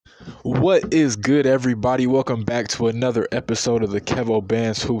What is good, everybody? Welcome back to another episode of the Kevo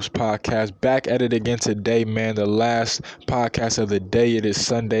Bands Hoops podcast. Back at it again today, man. The last podcast of the day. It is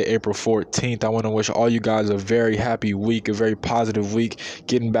Sunday, April 14th. I want to wish all you guys a very happy week, a very positive week.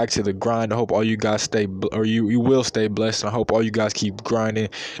 Getting back to the grind. I hope all you guys you will stay blessed. And I hope all you guys keep grinding,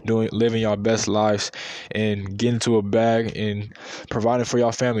 living your best lives, and getting to a bag and providing for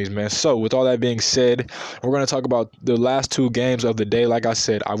your families, man. So, with all that being said, we're going to talk about the last two games of the day. Like I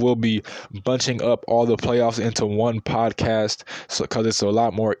said, I will be bunching up all the playoffs into one podcast, because it's a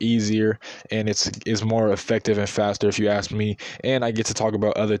lot more easier and it's more effective and faster, if you ask me. And I get to talk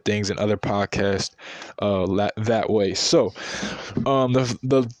about other things in other podcasts that way. So,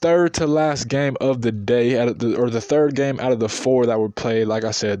 the third to last game of the day, the third game out of the four that were played. Like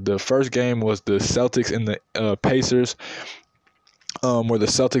I said, the first game was the Celtics and the Pacers. Where the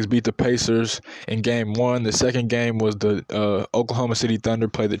Celtics beat the Pacers in game one. The second game was the Oklahoma City Thunder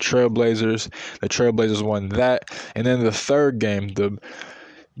played the Trailblazers. The Trailblazers won that. And then the third game, the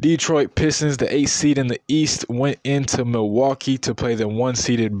Detroit Pistons, the 8th seed in the East, went into Milwaukee to play the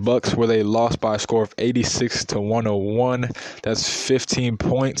 1-seeded Bucks, where they lost by a score of 86-101. That's 15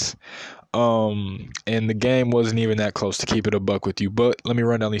 points. And the game wasn't even that close, to keep it a buck with you. But let me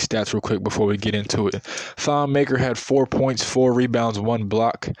run down these stats real quick before we get into it. Thon Maker had 4 points, 4 rebounds, 1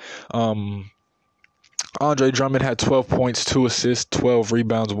 block. Andre Drummond had 12 points, 2 assists, 12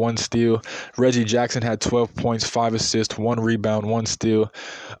 rebounds, 1 steal. Reggie Jackson had 12 points, 5 assists, 1 rebound, 1 steal.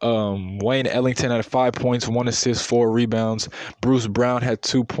 Wayne Ellington had 5 points, 1 assist, 4 rebounds. Bruce Brown had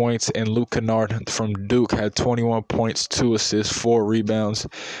 2 points, and Luke Kennard from Duke had 21 points, 2 assists, 4 rebounds.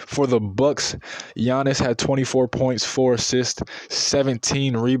 For the Bucks, Giannis had 24 points, 4 assists,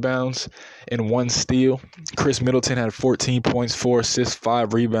 17 rebounds, and 1 steal. Chris Middleton had 14 points, 4 assists,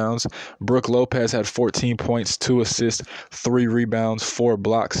 5 rebounds. Brook Lopez had 14 points, 2 assists, 3 rebounds, 4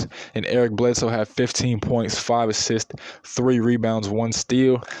 blocks. And Eric Bledsoe had 15 points, 5 assists, 3 rebounds, 1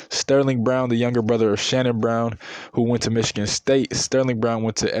 steal. Sterling Brown, the younger brother of Shannon Brown, who went to Michigan State. Sterling Brown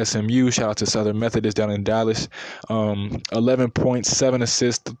went to SMU. Shout out to Southern Methodist down in Dallas. 11 points, 7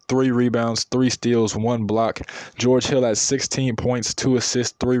 assists, 3 rebounds, 3 steals, 1 block. George Hill had 16 points, 2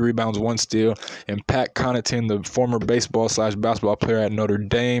 assists, 3 rebounds, 1 steal. And Pat Connaughton, the former baseball/basketball player at Notre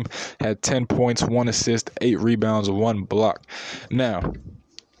Dame, had 10 points, 1 assist, 8 rebounds, 1 block. Now,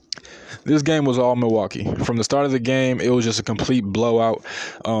 this game was all Milwaukee. From the start of the game, it was just a complete blowout.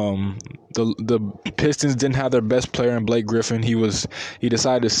 The Pistons didn't have their best player in Blake Griffin. He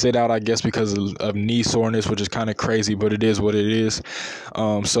decided to sit out, I guess, because of knee soreness, which is kind of crazy, but it is what it is.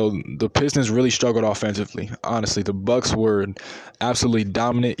 So the Pistons really struggled offensively. Honestly, the Bucks were absolutely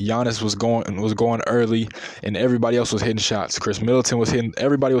dominant. Giannis was going early, and everybody else was hitting shots. Chris Middleton was hitting.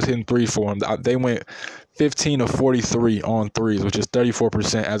 Everybody was hitting threes for him. They went 15 of 43 on threes, which is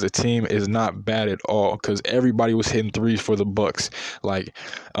 34% as a team, is not bad at all, because everybody was hitting threes for the Bucks.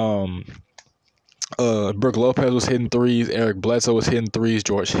 Brook Lopez was hitting threes. Eric Bledsoe was hitting threes.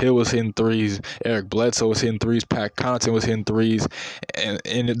 George Hill was hitting threes. Eric Bledsoe was hitting threes. Pat Connaughton was hitting threes.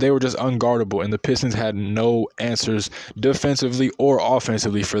 And they were just unguardable. And the Pistons had no answers defensively or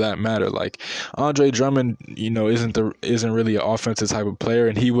offensively, for that matter. Like, Andre Drummond, isn't really an offensive type of player,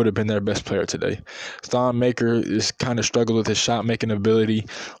 and he would have been their best player today. Thon Maker is kind of struggled with his shot-making ability.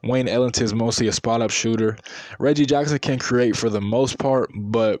 Wayne Ellington is mostly a spot-up shooter. Reggie Jackson can create for the most part,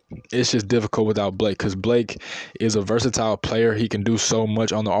 but it's just difficult without Blake, because Blake is a versatile player. He can do so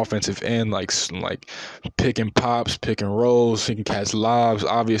much on the offensive end, like pick and pops, pick and rolls. He can catch lobs.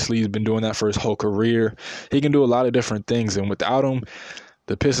 Obviously, he's been doing that for his whole career. He can do a lot of different things, and without him,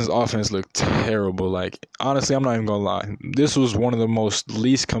 the Pistons offense looked terrible. Like, honestly, I'm not even going to lie. This was one of the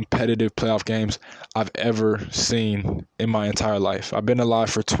least competitive playoff games I've ever seen in my entire life. I've been alive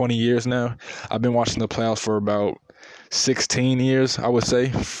for 20 years now. I've been watching the playoffs for about 16 years, I would say,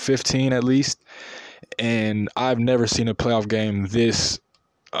 15 at least. And I've never seen a playoff game this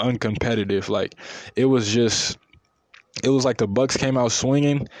uncompetitive. Like, it was like the Bucks came out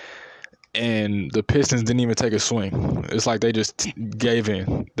swinging, and the Pistons didn't even take a swing. It's like they just gave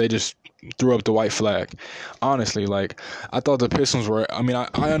in. They just threw up the white flag. Honestly, like, I thought the Pistons were,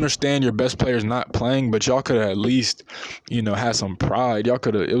 I understand your best player's not playing, but y'all could have at least, had some pride.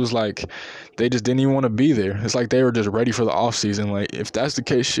 It was like they just didn't even want to be there. It's like they were just ready for the offseason. Like, if that's the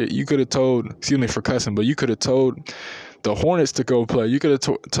case, shit, you could have told, excuse me for cussing, but you could have told the Hornets to go play. You could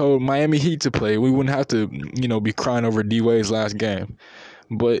have told Miami Heat to play. We wouldn't have to, be crying over D-Wade's last game.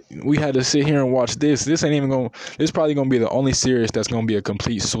 But we had to sit here and watch this. This ain't even going. This probably going to be the only series that's going to be a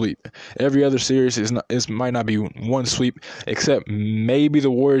complete sweep. Every other series might not be one sweep, except maybe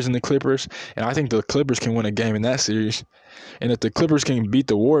the Warriors and the Clippers. And I think the Clippers can win a game in that series. And if the Clippers can beat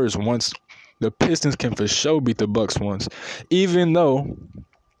the Warriors once, the Pistons can for sure beat the Bucks once. Even though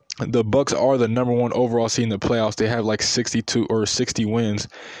the Bucks are the number one overall seed in the playoffs, they have like 62 or 60 wins.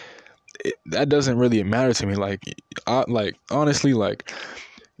 That doesn't really matter to me. Honestly,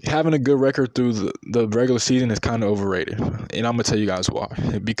 having a good record through the regular season is kind of overrated. And I'm going to tell you guys why.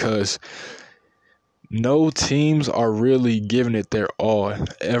 Because no teams are really giving it their all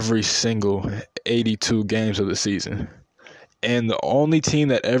every single 82 games of the season. And the only team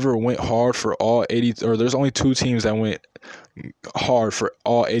that ever went hard for all 80, or there's only two teams that went hard for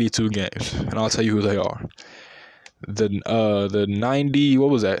all 82 games. And I'll tell you who they are. The 90,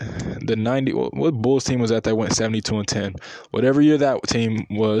 what was that? The 90, what Bulls team was that went 72-10? Whatever year that team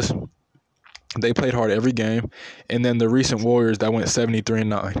was, they played hard every game. And then the recent Warriors that went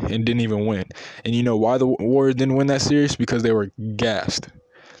 73-9 and didn't even win. And you know why the Warriors didn't win that series? Because they were gassed.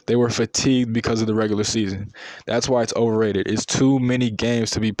 They were fatigued because of the regular season. That's why it's overrated. It's too many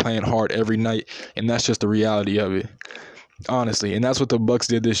games to be playing hard every night, and that's just the reality of it. Honestly, and that's what the Bucks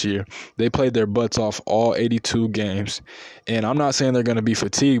did this year. They played their butts off all 82 games, and I'm not saying they're going to be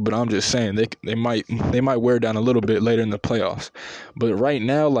fatigued, but I'm just saying they might wear down a little bit later in the playoffs. But right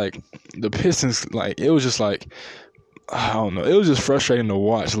now, the Pistons, it was just I don't know. It was just frustrating to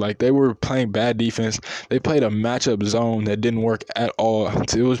watch. They were playing bad defense. They played a matchup zone that didn't work at all.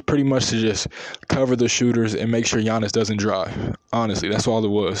 It was pretty much to just cover the shooters and make sure Giannis doesn't drive. Honestly, that's all it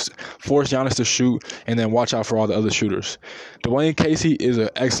was. Force Giannis to shoot and then watch out for all the other shooters. Dwayne Casey is an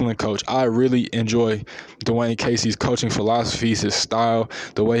excellent coach. I really enjoy Dwayne Casey's coaching philosophies, his style,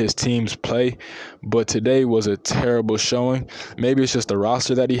 the way his teams play. But today was a terrible showing. Maybe it's just the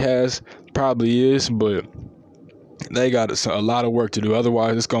roster that he has. Probably is, but they got a lot of work to do.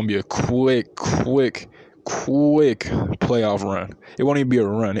 Otherwise, it's going to be a quick playoff run. It won't even be a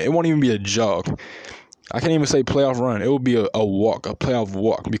run. It won't even be a jog. I can't even say playoff run. It will be a playoff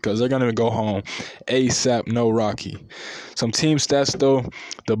walk, because they're going to go home ASAP, no Rocky. Some team stats, though.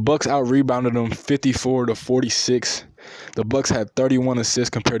 The Bucks out-rebounded them 54-46. The Bucks had 31 assists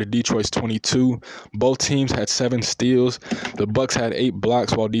compared to Detroit's 22. Both teams had 7 steals. The Bucks had 8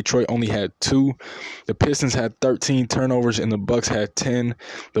 blocks while Detroit only had 2. The Pistons had 13 turnovers and the Bucks had 10.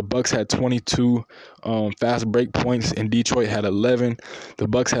 The Bucks had 22 fast break points and Detroit had 11. The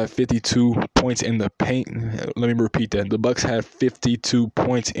Bucks had 52 points in the paint. Let me repeat that. The Bucks had 52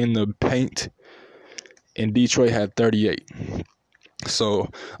 points in the paint and Detroit had 38. So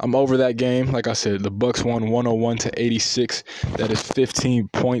I'm over that game. Like I said, the Bucks won 101-86. That is 15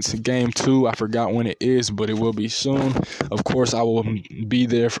 points. Game 2, I forgot when it is, but it will be soon. Of course, I will be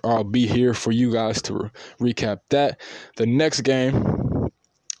there. I'll be here for you guys to recap that. The next game,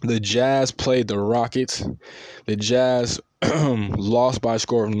 the Jazz played the Rockets. The Jazz lost by a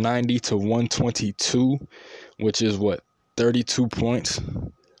score of 90-122, which is 32 points,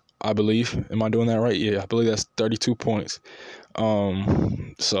 I believe. Am I doing that right? Yeah, I believe that's 32 points.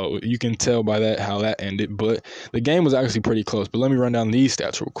 So you can tell by that how that ended, but the game was actually pretty close. But let me run down these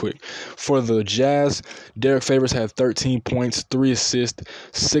stats real quick. For the Jazz, Derek Favors had 13 points, 3 assists,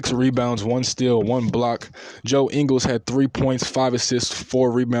 6 rebounds, 1 steal, 1 block. Joe Ingles had 3 points, 5 assists,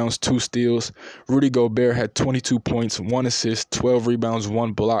 4 rebounds, 2 steals. Rudy Gobert had 22 points, 1 assist, 12 rebounds,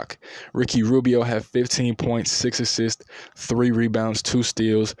 1 block. Ricky Rubio had 15 points, 6 assists, 3 rebounds, 2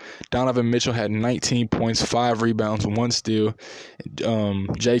 steals. Donovan Mitchell had 19 points, 5 rebounds, 1 steal.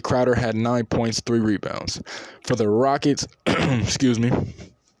 Jay Crowder had 9 points, 3 rebounds. For the Rockets,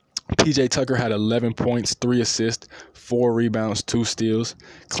 PJ Tucker had 11 points, 3 assists, 4 rebounds, 2 steals.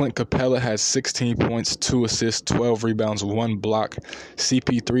 Clint Capella had 16 points, 2 assists, 12 rebounds, 1 block.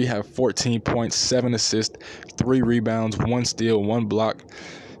 CP3 had 14 points, 7 assists, 3 rebounds, 1 steal, 1 block.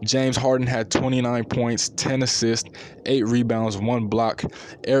 James Harden had 29 points, 10 assists, 8 rebounds, 1 block.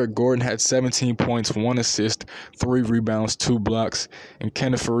 Eric Gordon had 17 points, 1 assist, 3 rebounds, 2 blocks. And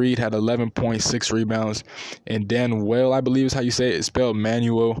Kenneth Faried had 11 points, 6 rebounds. And Dan Well, I believe is how you say it. It's spelled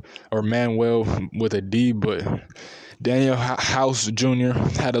Manuel with a D, but Daniel House Jr.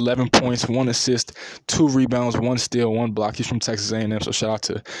 had 11 points, 1 assist, 2 rebounds, 1 steal, 1 block. He's from Texas A&M, so shout out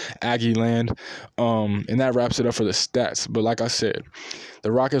to Aggie Land. And that wraps it up for the stats. But like I said,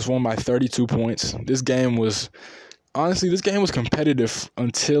 the Rockets won by 32 points. This game was competitive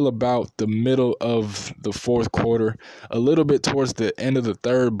until about the middle of the fourth quarter, a little bit towards the end of the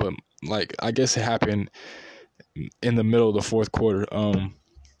third, but I guess it happened in the middle of the fourth quarter.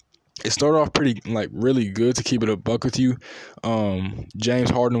 it started off pretty, really good, to keep it a buck with you. James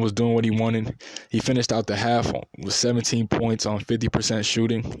Harden was doing what he wanted. He finished out the half with 17 points on 50%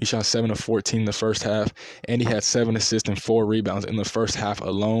 shooting. He shot 7 of 14 in the first half, and he had 7 assists and 4 rebounds in the first half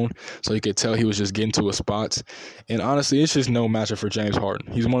alone. So you could tell he was just getting to his spots. And honestly, it's just no matchup for James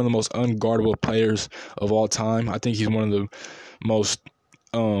Harden. He's one of the most unguardable players of all time. I think he's one of the most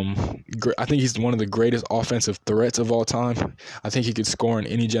I think he's one of the greatest offensive threats of all time. I think he could score in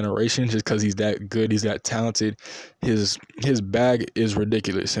any generation just because he's that good. He's that talented. His bag is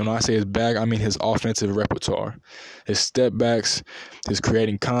ridiculous. And when I say his bag, I mean his offensive repertoire. His step backs, his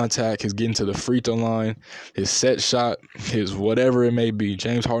creating contact, his getting to the free throw line, his set shot, his whatever it may be.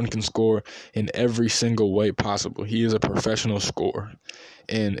 James Harden can score in every single way possible. He is a professional scorer.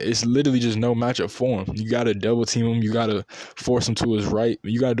 And it's literally just no matchup for him. You got to double team him. You got to force him to his right.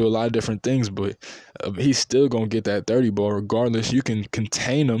 You got to do a lot of different things, but he's still going to get that 30 ball regardless. You can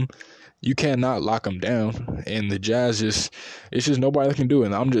contain him. You cannot lock him down. And the Jazz it's just nobody that can do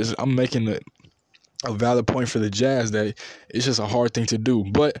it. And I'm making a valid point for the Jazz that it's just a hard thing to do.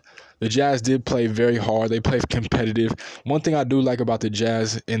 But the Jazz did play very hard. They played competitive. One thing I do like about the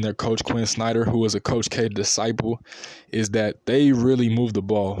Jazz and their coach, Quinn Snyder, who was a Coach K disciple, is that they really move the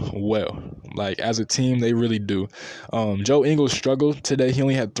ball well. As a team, they really do. Joe Ingles struggled today. He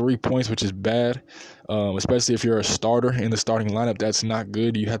only had 3 points, which is bad, especially if you're a starter in the starting lineup. That's not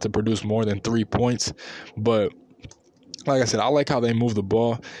good. You have to produce more than 3 points. But like I said, I like how they move the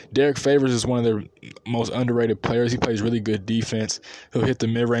ball. Derek Favors is one of their most underrated players. He plays really good defense. He'll hit the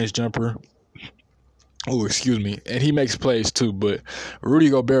mid-range jumper. Oh, excuse me. And he makes plays too. But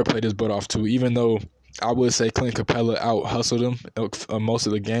Rudy Gobert played his butt off too, even though I would say Clint Capella out-hustled him most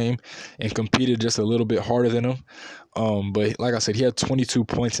of the game and competed just a little bit harder than him. But like I said, he had 22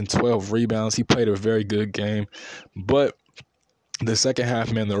 points and 12 rebounds. He played a very good game. But the second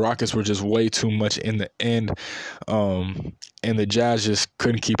half, man, the Rockets were just way too much in the end, and the Jazz just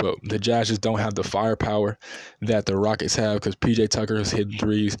couldn't keep up. The Jazz just don't have the firepower that the Rockets have because P.J. Tucker was hitting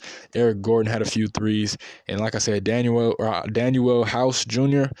threes, Eric Gordon had a few threes, and like I said, Daniel House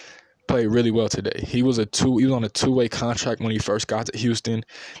Jr. played really well today. He was on a two-way contract when he first got to Houston,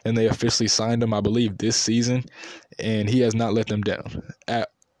 and they officially signed him, I believe, this season, and he has not let them down at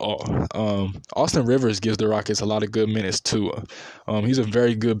all. Austin Rivers gives the Rockets a lot of good minutes too. He's a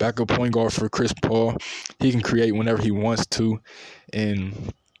very good backup point guard for Chris Paul. He can create whenever he wants to,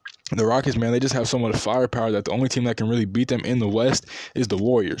 and the Rockets, man, they just have so much firepower that the only team that can really beat them in the West is the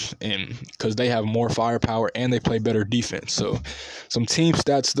Warriors, and because they have more firepower and they play better defense. So some team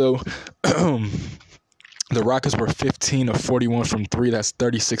stats though. The Rockets were 15 of 41 from 3. That's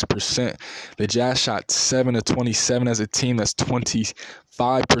 36%. The Jazz shot 7 of 27 as a team. That's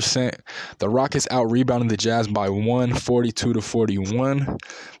 25%. The Rockets out-rebounded the Jazz by 1, 42 to 41.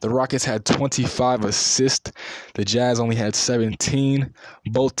 The Rockets had 25 assists. The Jazz only had 17.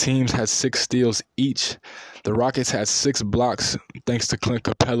 Both teams had 6 steals each. The Rockets had 6 blocks, thanks to Clint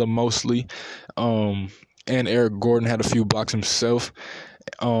Capella mostly. And Eric Gordon had a few blocks himself.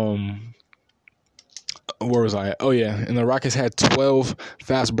 Where was I at? Oh, yeah. And the Rockets had 12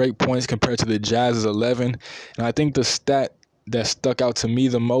 fast break points compared to the Jazz's 11. And I think the stat that stuck out to me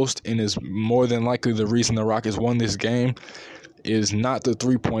the most and is more than likely the reason the Rockets won this game is not the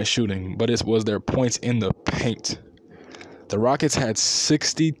three-point shooting, but it was their points in the paint. The Rockets had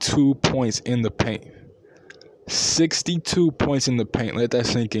 62 points in the paint. 62 points in the paint. Let that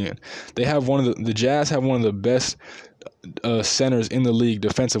sink in. They have the Jazz have one of the best centers in the league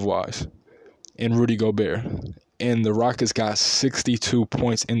defensive-wise. And Rudy Gobert, and the Rockets got 62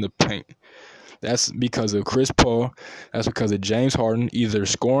 points in the paint. That's because of Chris Paul. That's because of James Harden either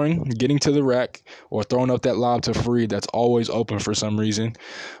scoring, getting to the rack, or throwing up that lob to Freed that's always open for some reason.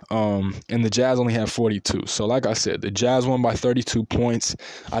 And the Jazz only have 42. So like I said, the Jazz won by 32 points.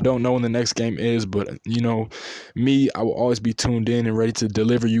 I don't know when the next game is, but, me, I will always be tuned in and ready to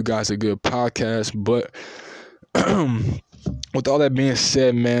deliver you guys a good podcast. But with all that being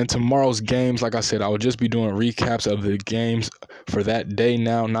said, man, tomorrow's games, like I said, I will just be doing recaps of the games for that day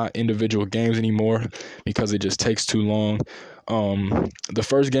now, not individual games anymore, because it just takes too long. The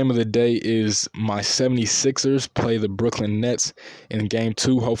first game of the day is my 76ers play the Brooklyn Nets in Game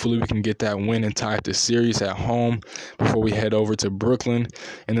 2. Hopefully we can get that win and tie up the series at home before we head over to Brooklyn.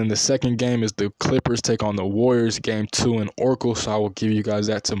 And then the second game is the Clippers take on the Warriors, Game 2 in Oracle, so I will give you guys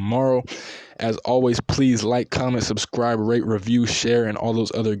that tomorrow. As always, please like, comment, subscribe, rate, review, share, and all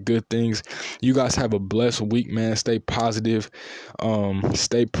those other good things. You guys have a blessed week, man. Stay positive,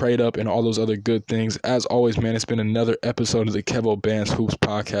 stay prayed up, and all those other good things. As always, man, it's been another episode of the Kevo Bands Hoops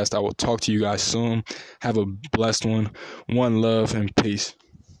podcast. I will talk to you guys soon. Have a blessed one. One love and peace.